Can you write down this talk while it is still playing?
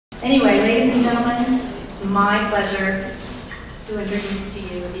Anyway, ladies and gentlemen, it's my pleasure to introduce to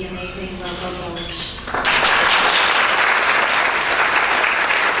you the amazing Roko.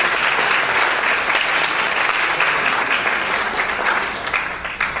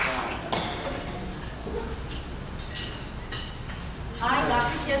 I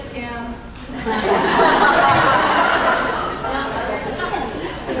got to kiss him.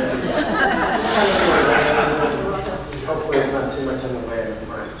 Hopefully it's not too much in the way of the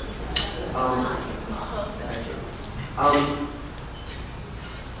front. Thank you.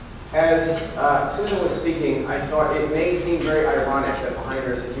 As Susan was speaking, I thought it may seem very ironic that behind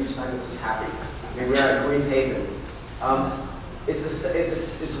her is a huge sign that says happy. I mean, we're at Green Haven.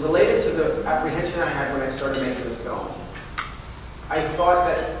 It's related to the apprehension I had when I started making this film. I thought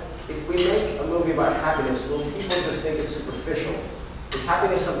that if we make a movie about happiness, will people just think it's superficial? Is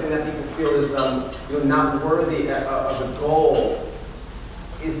happiness something that people feel is not worthy of a goal?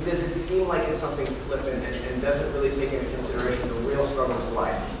 Does it seem like it's something flippant and doesn't really take into consideration the real struggles of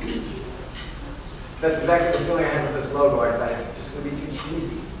life? That's exactly the feeling I had with this logo. I thought it's just going to be too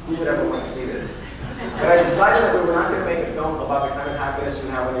cheesy. Who would ever want to see this? But I decided that we were not going to make a film about the kind of happiness you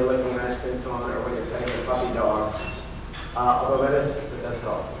have when you're licking an ice cream cone or when you're petting a puppy dog. Although that does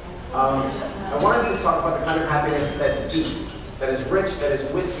help. I wanted to talk about the kind of happiness that's deep, that is rich, that is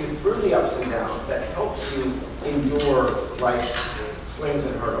with you through the ups and downs, that helps you endure life's slings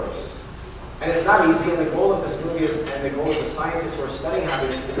and hurdles. And it's not easy, and the goal of this movie is, and the goal of the scientists who are studying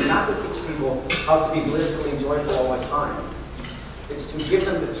happiness is not to teach people how to be blissfully joyful all the time. It's to give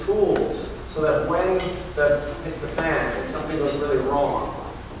them the tools so that when hits the fan and something goes really wrong,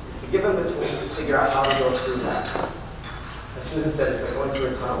 it's to give them the tools to figure out how to go through that. As Susan said, it's like going through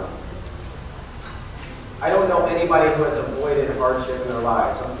a tunnel. I don't know anybody who has avoided hardship in their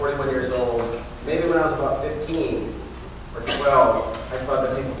lives. I'm 41 years old. Maybe when I was about 15 or 12, I thought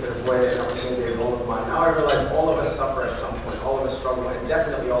that people could avoid it and it was going to be a goal of mine. Now I realize all of us suffer at some point. All of us struggle, and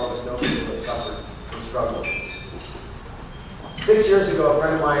definitely all of us know people who have suffered and struggled. 6 years ago, a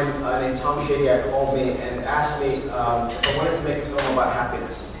friend of mine named Tom Shadyac called me and asked me if I wanted to make a film about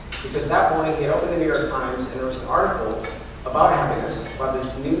happiness. Because that morning he had opened the New York Times and there was an article about happiness, about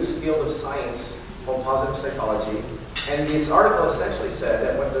this new field of science called positive psychology. And this article essentially said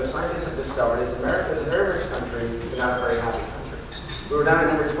that what the scientists have discovered is America is a very rich country, but not a very happy country. We were down at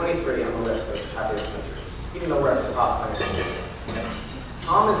number 23 on the list of happiest countries, even though we're at the top financially.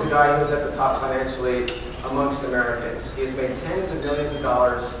 Tom is a guy who's at the top financially amongst Americans. He has made tens of millions of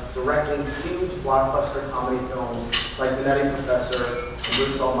dollars directing huge blockbuster comedy films like The Nutty Professor, and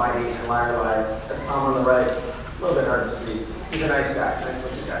Bruce Almighty, and Liar Liar. That's Tom on the right. A little bit hard to see. He's a nice guy, nice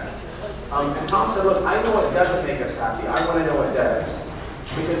looking guy. And Tom said, look, I know what doesn't make us happy. I want to know what does.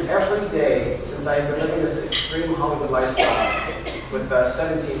 Because every day, since I've been living this extreme Hollywood lifestyle, with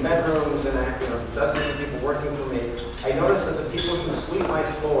 17 bedrooms and dozens of people working for me, I notice that the people who sweep my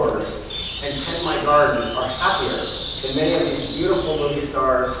floors and tend my gardens are happier than many of these beautiful movie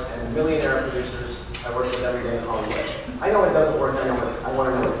stars and millionaire producers I work with every day in Hollywood. I know it doesn't work, I want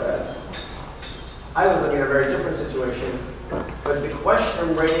to know what does. I was living in a very different situation, but the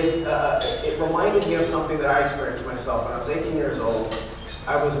question raised, it reminded me of something that I experienced myself when I was 18 years old.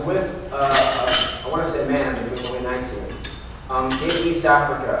 I was with, I want to say man, but he was only 19, in East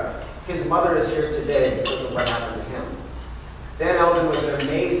Africa. His mother is here today because of what happened to him. Dan Eldon was an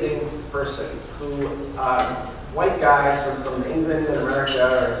amazing person who, white guy, sort of from England and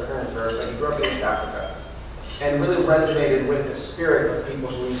America, or his parents are, but he grew up in East Africa, and really resonated with the spirit of people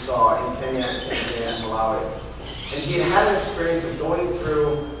who we saw in Kenya, Tanzania, and Malawi. And he had an experience of going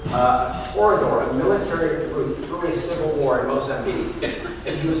through a corridor, a military route through a civil war in Mozambique.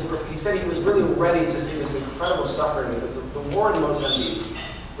 And he said he was really ready to see this incredible suffering because the war in Mozambique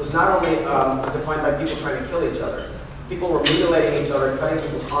was not only defined by people trying to kill each other. People were mutilating each other, cutting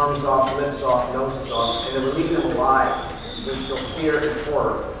people's arms off, lips off, noses off, and they were leaving them alive. There was still fear and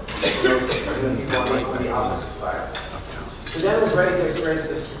horror in the people on the opposite side. So Dan was ready to experience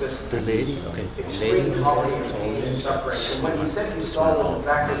this extreme poverty and pain and suffering. And what he said he saw was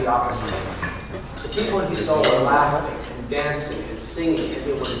exactly the opposite. The people he saw were laughing and dancing and singing, and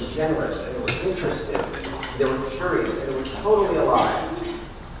they were generous, and they were interested, they were curious, and they were totally alive.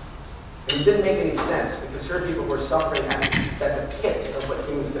 And it didn't make any sense because here people were suffering at the pit of what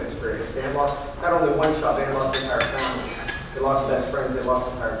humans can experience. They had lost not only one child, they had lost entire families. They lost best friends, they lost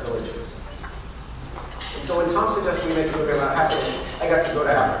entire villages. And so when Tom suggested we make a movie about happiness, I got to go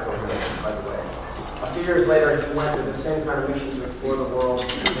to Africa with him, by the way. A few years later, he went with the same kind of mission to explore the world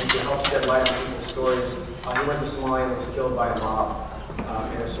and to help shed light on people's stories. He went to Somalia and was killed by a mob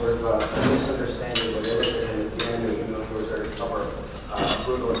in a sort of a misunderstanding where they looked at him as the enemy, even though he was there to cover a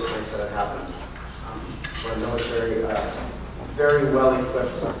brutal experience. incidents that had happened. Where military, very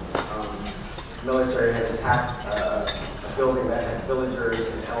well-equipped military had attacked a building that had villagers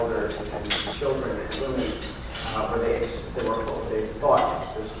and elders and children and women, where they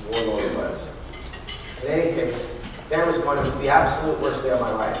thought this warlord was. In any case, Dan was going, it was the absolute worst day of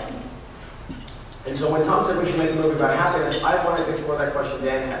my life. And so when Tom said we should make a movie about happiness, I wanted to explore that question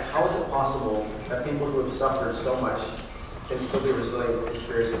Dan had. How is it possible that people who have suffered so much can still be resilient and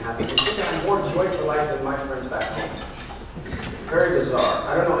curious and happy and seem to have more joy for life than my friends back home? Very bizarre.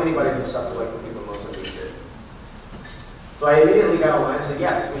 I don't know anybody who suffered like the people in Mozambique did. So I immediately got online and said,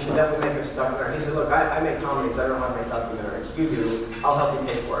 yes, we should definitely make this documentary. He said, look, I make comedies, I don't know how to make documentaries. You do, I'll help you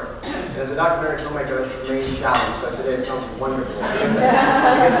pay for it. And as a documentary filmmaker, that's the main challenge. So I said, hey, it sounds wonderful. I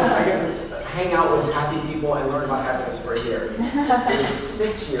get to hang out with happy people and learn about happiness for a year. It was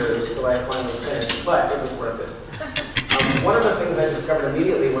 6 years till I finally finished, but it was worth it. One of the things I discovered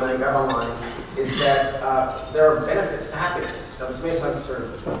immediately when I got online is that there are benefits to happiness. Now, this may sound sort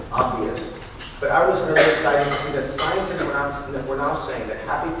of obvious, but I was really excited to see that scientists were now saying that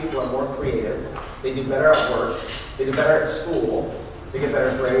happy people are more creative, they do better at work, they do better at school, they get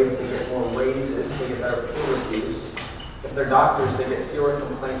better grades, they get more raises, they get better peer reviews. If they're doctors, they get fewer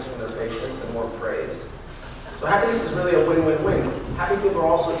complaints from their patients and more praise. So happiness is really a win-win-win. Happy people are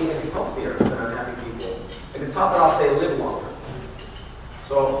also even healthier than unhappy people. And to top it off, they live longer.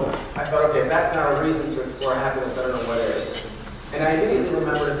 So I thought, okay, if that's not a reason to explore happiness, I don't know what is. And I immediately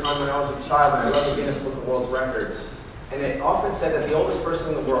remembered a time when I was a child and I read the Guinness Book of World Records. And it often said that the oldest person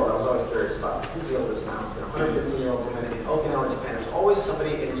in the world, I was always curious about, who's the oldest now? A 115-year-old woman in Okinawa, Japan. There's always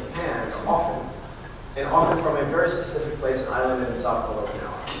somebody in Japan, or often from a very specific place, an island in the south called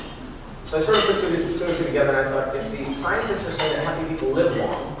Okinawa. So I sort of put two and two together and I thought, if the scientists are saying that happy people live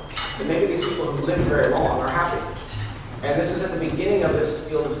long, then maybe these people who live very long are happy. And this was at the beginning of this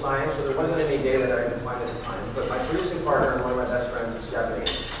field of science, so there wasn't any data that I could find at the time. But my producing partner and one of my best friends is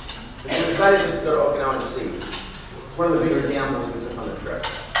Japanese. And so we decided just to go to Okinawa and see. It's one of the bigger gambles we took on the trip.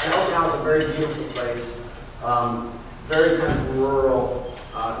 And Okinawa is a very beautiful place, very kind of rural,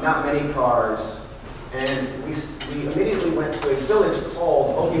 not many cars. And we immediately went to a village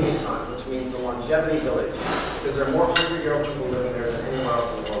called Okimisan, which means the longevity village, because there are more 100-year-old people living there than anywhere else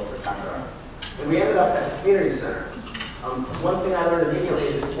in the world per capita. And we ended up at the community center. One thing I learned immediately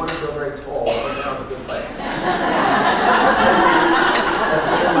is if you want to feel very tall, Okinawa's a good place.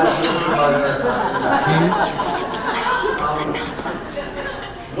 That's pretty much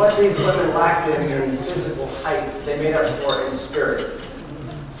what these women lacked in physical height, they made up for in spirit.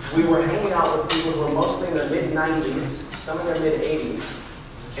 We were hanging out with people who were mostly in their mid-90s, some in their mid-80s,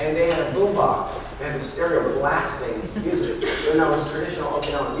 and they had a boombox. They had the stereo blasting music. Even though it was traditional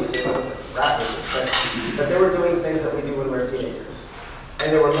Okinawan music, it wasn't rap music, but they were doing things that we do when we were teenagers.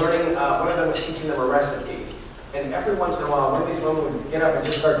 And they were learning, one of them was teaching them a recipe. And every once in a while, one of these women would get up and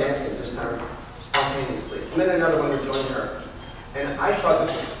just start dancing, just kind of spontaneously. And then another one would join her. And I thought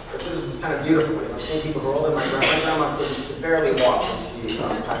this was kind of beautiful. You know, seeing people who are older than my grandma could barely walk when she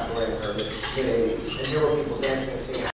passed away in her mid-80s. And here were people dancing and singing.